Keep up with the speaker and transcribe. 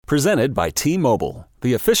Presented by T-Mobile,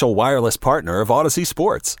 the official wireless partner of Odyssey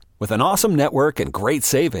Sports. With an awesome network and great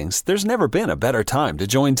savings, there's never been a better time to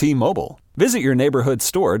join T-Mobile. Visit your neighborhood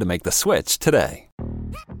store to make the switch today.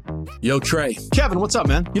 Yo, Trey. Kevin, what's up,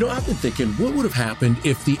 man? You know, I've been thinking, what would have happened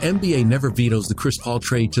if the NBA never vetoes the Chris Paul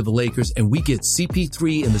trade to the Lakers and we get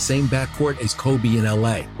CP3 in the same backcourt as Kobe in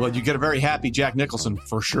LA? Well, you get a very happy Jack Nicholson,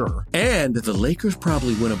 for sure. And the Lakers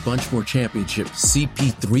probably win a bunch more championships.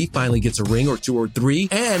 CP3 finally gets a ring or two or three,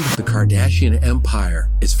 and the Kardashian empire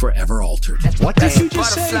is forever altered. What did you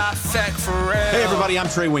just say? Hey, everybody, I'm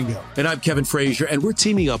Trey Wingo. And I'm Kevin Frazier, and we're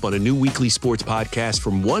teaming up on a new weekly sports podcast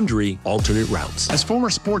from Wondery, Alternate Routes. As former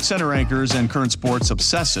Sports Center anchors and current sports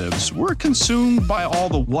obsessives, we're consumed by all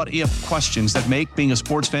the what-if questions that make being a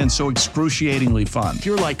sports fan so excruciatingly fun. If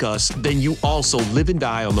you're like us, then you also live and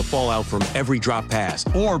die on the fallout from every drop pass.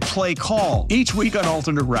 Or play call. Each week on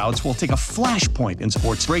Alternate Routes, we'll take a flashpoint in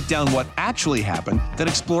sports, break down what actually happened, then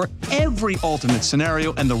explore every alternate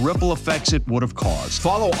scenario and the ripple effects it would have caused.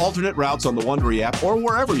 Follow Alternate Routes on the Wondery app or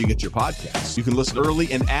wherever you get your podcasts. You can listen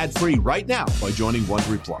early and ad-free right now by joining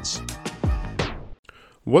Wondery Plus.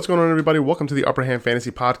 What's going on, everybody? Welcome to the Upper Hand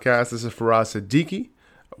Fantasy Podcast. This is Faraz Siddiqui.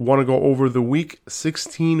 I want to go over the Week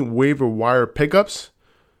 16 waiver wire pickups.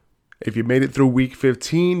 If you made it through Week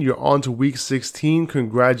 15, you're on to Week 16.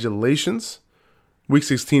 Congratulations. Week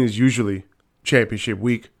 16 is usually championship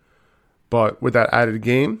week, but with that added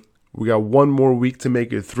game, we got one more week to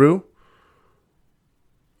make it through.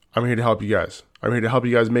 I'm here to help you guys. I'm here to help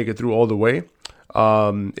you guys make it through all the way.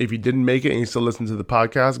 If you didn't make it and you still listen to the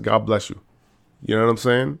podcast, God bless you. You know what I'm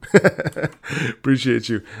saying? Appreciate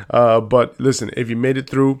you. But listen, if you made it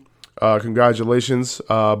through, congratulations.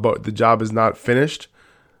 But the job is not finished.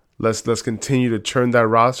 Let's continue to churn that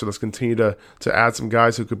roster. Let's continue to add some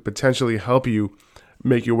guys who could potentially help you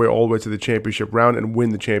make your way all the way to the championship round and win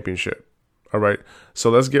the championship. All right. So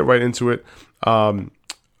let's get right into it.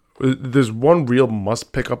 There's one real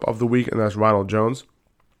must pickup of the week, and that's Ronald Jones.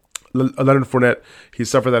 Leonard Fournette, he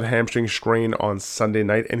suffered that hamstring strain on Sunday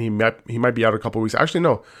night, and he might be out a couple of weeks. Actually,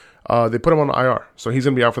 no, they put him on IR, so he's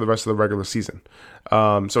going to be out for the rest of the regular season.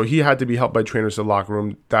 So he had to be helped by trainers to the locker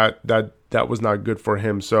room. That was not good for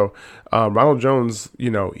him. So Ronald Jones,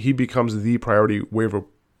 he becomes the priority waiver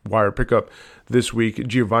wire pickup this week.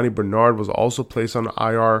 Giovanni Bernard was also placed on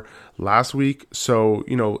IR last week. So,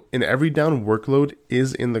 an every down workload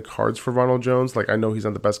is in the cards for Ronald Jones. Like, I know he's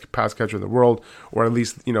not the best pass catcher in the world, or at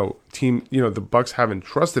least, the Bucks haven't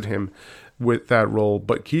trusted him with that role.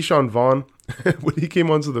 But Keyshawn Vaughn, when he came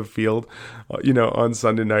onto the field, on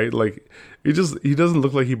Sunday night, like, he doesn't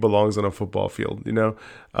look like he belongs on a football field,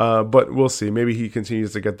 but we'll see. Maybe he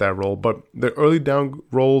continues to get that role. But the early down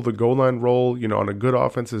role, the goal line role, on a good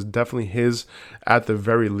offense is definitely his at the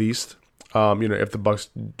very least. If the Bucks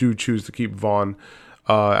do choose to keep Vaughn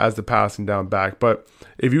as the passing down back. But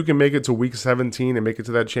if you can make it to Week 17 and make it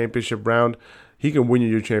to that championship round, he can win you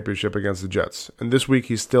your championship against the Jets. And this week,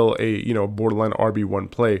 he's still a borderline RB1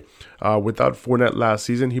 play. Without Fournette last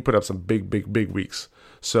season, he put up some big weeks.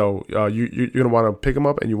 So you're going to want to pick him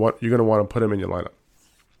up, and you're going to want to put him in your lineup.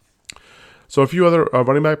 So a few other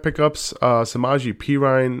running back pickups. Samaje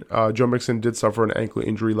Perine, Joe Mixon did suffer an ankle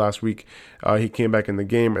injury last week. He came back in the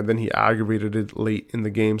game, and then he aggravated it late in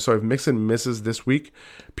the game. So if Mixon misses this week,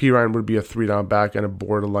 Perine would be a 3-down back and a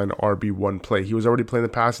borderline RB1 play. He was already playing the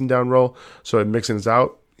passing down role, so if Mixon's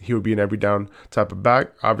out, he would be an every down type of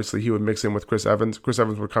back. Obviously, he would mix in with Chris Evans. Chris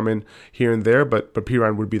Evans would come in here and there, but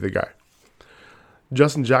Perine would be the guy.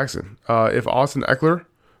 Justin Jackson. If Austin Eckler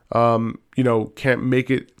can't make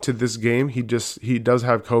it to this game, he does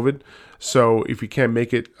have COVID. So if he can't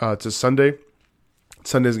make it to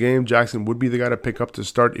Sunday's game, Jackson would be the guy to pick up to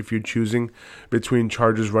start if you're choosing between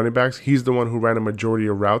Chargers running backs. He's the one who ran a majority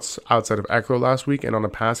of routes outside of Eckler last week, and on a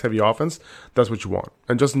pass-heavy offense, that's what you want.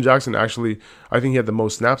 And Justin Jackson, actually, I think he had the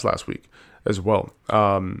most snaps last week as well.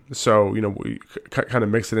 We kind of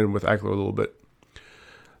mix it in with Eckler a little bit.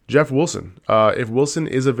 Jeff Wilson. If Wilson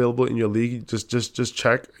is available in your league, just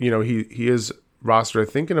check. He is rostered,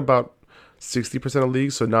 I think, in about 60% of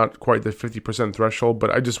leagues, so not quite the 50% threshold, but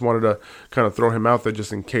I just wanted to kind of throw him out there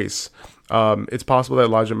just in case. It's possible that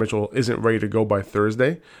Elijah Mitchell isn't ready to go by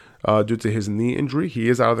Thursday due to his knee injury. He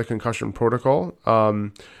is out of the concussion protocol.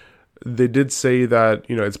 They did say that,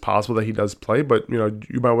 it's possible that he does play, but,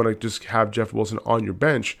 you might want to just have Jeff Wilson on your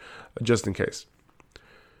bench just in case.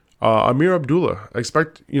 Amir Abdullah, I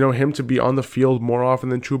expect him to be on the field more often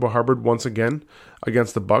than Chuba Hubbard once again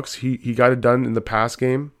against the Bucks. He got it done in the pass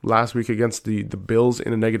game last week against the Bills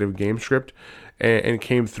in a negative game script and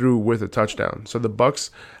came through with a touchdown. So the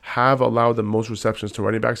Bucks have allowed the most receptions to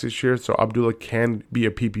running backs this year, so Abdullah can be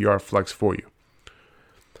a PPR flex for you.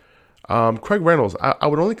 Craig Reynolds. I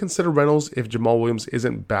would only consider Reynolds if Jamal Williams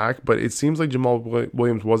isn't back, but it seems like Jamal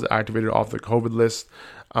Williams was activated off the COVID list.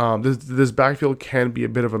 This backfield can be a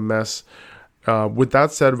bit of a mess. With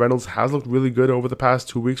that said, Reynolds has looked really good over the past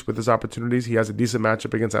 2 weeks with his opportunities. He has a decent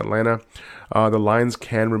matchup against Atlanta. The Lions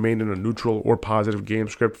can remain in a neutral or positive game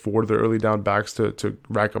script for the early down backs to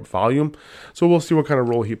rack up volume. So we'll see what kind of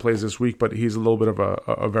role he plays this week, but he's a little bit of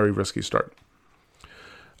a very risky start.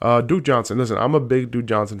 Duke Johnson. Listen, I'm a big Duke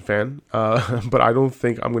Johnson fan, but I don't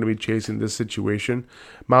think I'm going to be chasing this situation.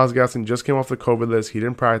 Myles Gaskin just came off the COVID list. He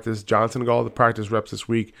didn't practice. Johnson got all the practice reps this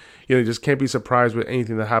week. You just can't be surprised with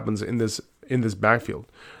anything that happens in this backfield.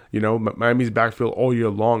 Miami's backfield all year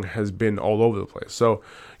long has been all over the place. So,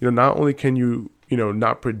 not only can you,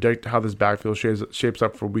 not predict how this backfield shapes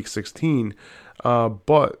up for Week 16,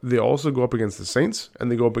 but they also go up against the Saints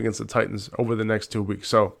and they go up against the Titans over the next 2 weeks.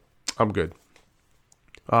 So, I'm good.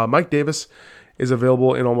 Mike Davis is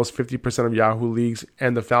available in almost 50% of Yahoo leagues,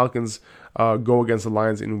 and the Falcons go against the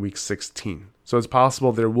Lions in Week 16. So it's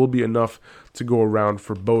possible there will be enough to go around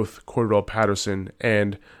for both Cordarrelle Patterson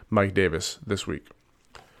and Mike Davis this week.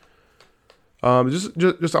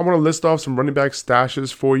 Just I want to list off some running back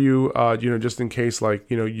stashes for you, just in case,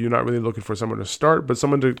 you're not really looking for someone to start, but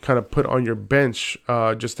someone to kind of put on your bench,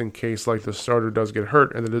 just in case, the starter does get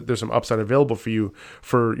hurt, and there's some upside available for you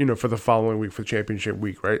for the following week, for championship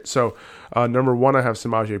week, right? So, number 1, I have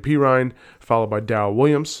Samaje Perine, followed by Darrell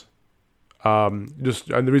Williams. And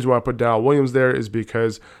the reason why I put Darrell Williams there is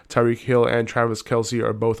because Tyreek Hill and Travis Kelce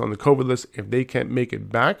are both on the COVID list. If they can't make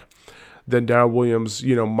it back, then Darrell Williams,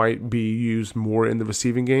 might be used more in the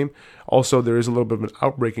receiving game. Also, there is a little bit of an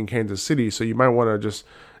outbreak in Kansas City, so you might want to just,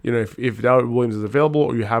 if Darrell Williams is available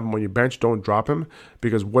or you have him on your bench, don't drop him,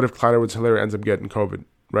 because what if Clyde Edwards-Helaire ends up getting COVID,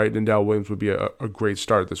 right? Then Darrell Williams would be a great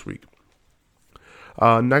start this week.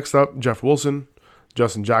 Next up, Jeff Wilson,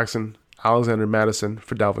 Justin Jackson, Alexander Madison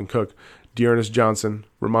for Dalvin Cook, Dearness Johnson,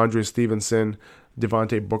 Ramondre Stevenson,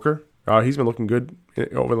 Devontae Booker. He's been looking good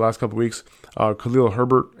over the last couple of weeks. Khalil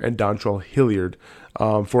Herbert and Dontrell Hilliard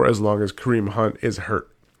for as long as Kareem Hunt is hurt.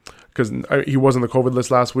 Because he was on the COVID list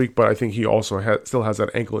last week, but I think he also still has that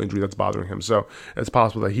ankle injury that's bothering him. So it's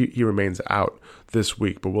possible that he remains out this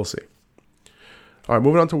week, but we'll see. All right,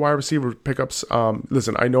 moving on to wide receiver pickups.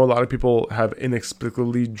 Listen, I know a lot of people have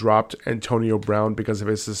inexplicably dropped Antonio Brown because of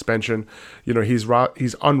his suspension. He's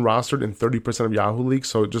unrostered in 30% of Yahoo leagues,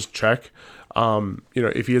 so just check.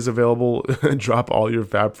 If he is available, drop all your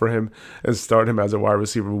fab for him and start him as a wide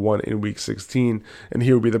receiver 1 in Week 16, and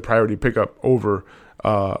he will be the priority pickup over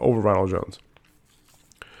Ronald Jones.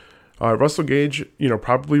 Russell Gage,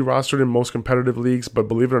 probably rostered in most competitive leagues, but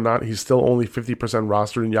believe it or not, he's still only 50%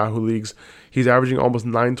 rostered in Yahoo leagues. He's averaging almost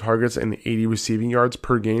 9 targets and 80 receiving yards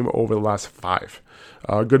per game over the last 5.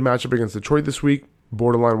 Good matchup against Detroit this week,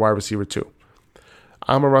 borderline wide receiver 2.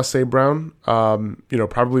 Amon-Ra St. Brown,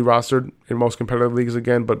 probably rostered in most competitive leagues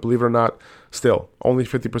again, but believe it or not, still only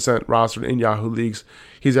 50% rostered in Yahoo leagues.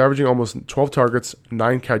 He's averaging almost 12 targets,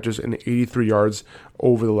 9 catches, and 83 yards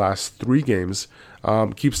over the last 3 games.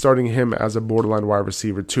 Keep starting him as a borderline wide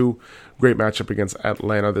receiver 2. Great matchup against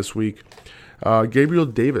Atlanta this week. Gabriel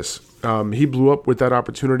Davis, he blew up with that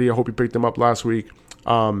opportunity. I hope he picked him up last week.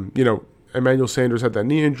 Emmanuel Sanders had that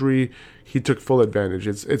knee injury. He took full advantage.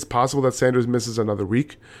 It's possible that Sanders misses another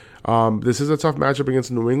week. This is a tough matchup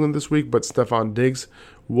against New England this week, but Stephon Diggs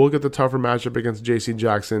will get the tougher matchup against J.C.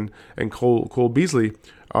 Jackson, and Cole Beasley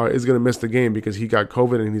is going to miss the game because he got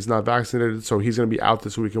COVID and he's not vaccinated, so he's going to be out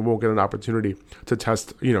this week and won't get an opportunity to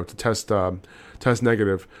test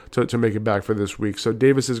negative to make it back for this week. So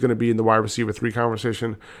Davis is going to be in the wide receiver 3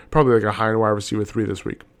 conversation, probably like a high-end wide receiver 3 this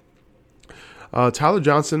week. Tyler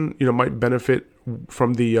Johnson, might benefit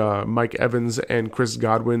from the Mike Evans and Chris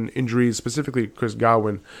Godwin injuries, specifically Chris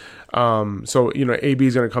Godwin. AB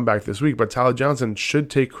is going to come back this week, but Tyler Johnson should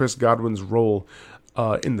take Chris Godwin's role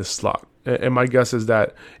in the slot. And my guess is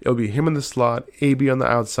that it'll be him in the slot, AB on the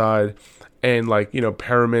outside, and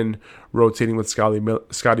Perriman rotating with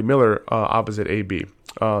Scotty Miller opposite AB.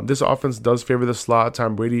 This offense does favor the slot.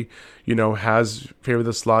 Tom Brady, has favored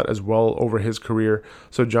the slot as well over his career.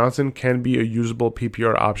 So Johnson can be a usable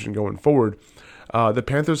PPR option going forward. The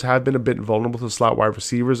Panthers have been a bit vulnerable to slot wide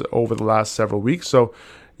receivers over the last several weeks. So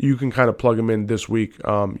you can kind of plug him in this week,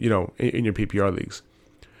 in your PPR leagues.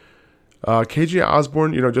 KJ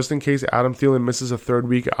Osborne, just in case Adam Thielen misses a 3rd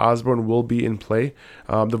week, Osborne will be in play.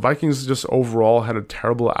 The Vikings just overall had a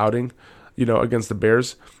terrible outing, against the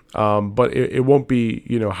Bears. But it won't be,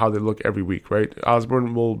 how they look every week, right?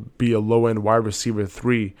 Osborne will be a low-end wide receiver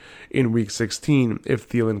 3 in Week 16 if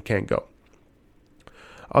Thielen can't go.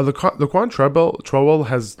 Laquan Treadwell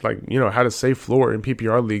has had a safe floor in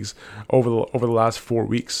PPR leagues over the last 4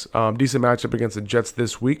 weeks. Decent matchup against the Jets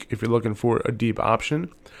this week if you're looking for a deep option.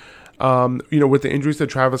 With the injuries to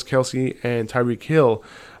Travis Kelce and Tyreek Hill,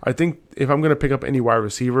 I think if I'm going to pick up any wide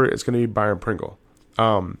receiver, it's going to be Byron Pringle.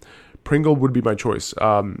 Pringle would be my choice.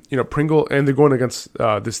 Pringle, and they're going against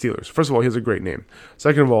the Steelers. First of all, he has a great name.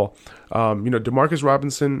 Second of all, Demarcus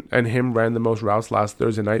Robinson and him ran the most routes last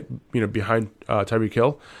Thursday night, behind Tyreek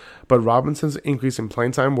Hill. But Robinson's increase in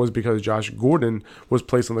playing time was because Josh Gordon was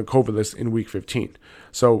placed on the COVID list in Week 15.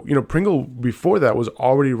 So, Pringle before that was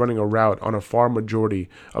already running a route on a far majority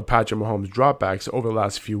of Patrick Mahomes dropbacks over the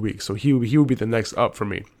last few weeks. So he would be the next up for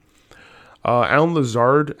me. Allen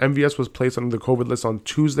Lazard, MVS was placed on the COVID list on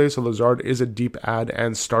Tuesday, so Lazard is a deep add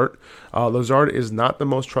and start. Lazard is not the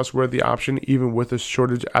most trustworthy option, even with a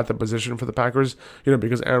shortage at the position for the Packers,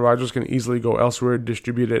 because Aaron Rodgers can easily go elsewhere,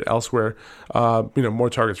 distribute it elsewhere. More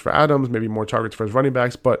targets for Adams, maybe more targets for his running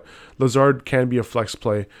backs, but Lazard can be a flex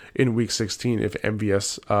play in Week 16 if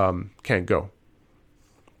MVS can't go.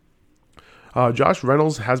 Josh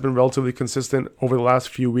Reynolds has been relatively consistent over the last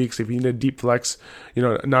few weeks. If you need a deep flex,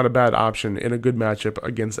 not a bad option in a good matchup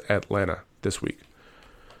against Atlanta this week.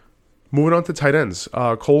 Moving on to tight ends.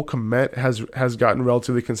 Cole Kmet has gotten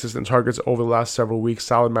relatively consistent targets over the last several weeks.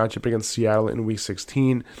 Solid matchup against Seattle in Week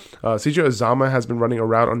 16. CJ Uzomah has been running a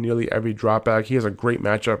route on nearly every dropback. He has a great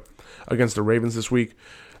matchup against the Ravens this week.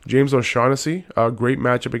 James O'Shaughnessy, a great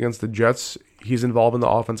matchup against the Jets. He's involved in the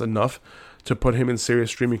offense enough to put him in serious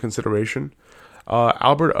streaming consideration.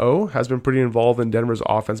 Albert O has been pretty involved in Denver's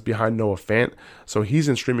offense behind Noah Fant, so he's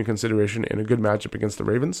in streaming consideration in a good matchup against the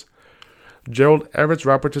Ravens. Gerald Everett's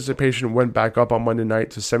route participation went back up on Monday night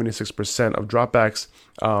to 76% of dropbacks.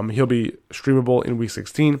 He'll be streamable in Week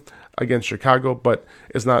 16 against Chicago, but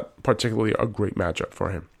it's not particularly a great matchup for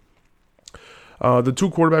him. The two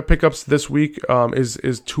quarterback pickups this week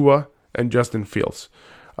is Tua and Justin Fields.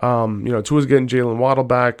 Tua's getting Jalen Waddle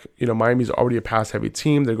back. Miami's already a pass-heavy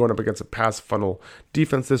team. They're going up against a pass-funnel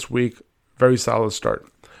defense this week. Very solid start.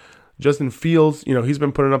 Justin Fields, he's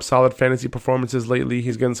been putting up solid fantasy performances lately.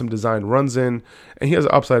 He's getting some design runs in, and he has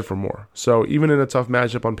upside for more. So even in a tough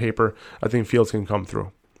matchup on paper, I think Fields can come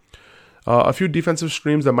through. A few defensive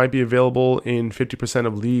streams that might be available in 50%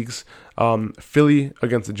 of leagues. Philly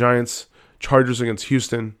against the Giants, Chargers against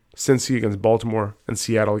Houston, Cincy against Baltimore, and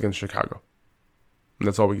Seattle against Chicago. And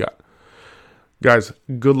that's all we got. Guys,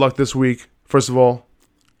 good luck this week. First of all,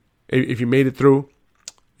 if you made it through,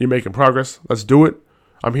 you're making progress. Let's do it.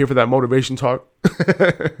 I'm here for that motivation talk.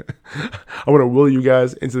 I want to will you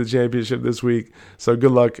guys into the championship this week. So good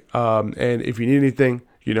luck. And if you need anything,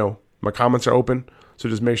 my comments are open. So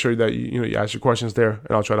just make sure that you ask your questions there,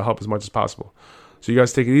 and I'll try to help as much as possible. So you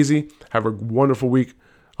guys take it easy. Have a wonderful week.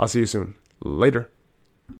 I'll see you soon. Later.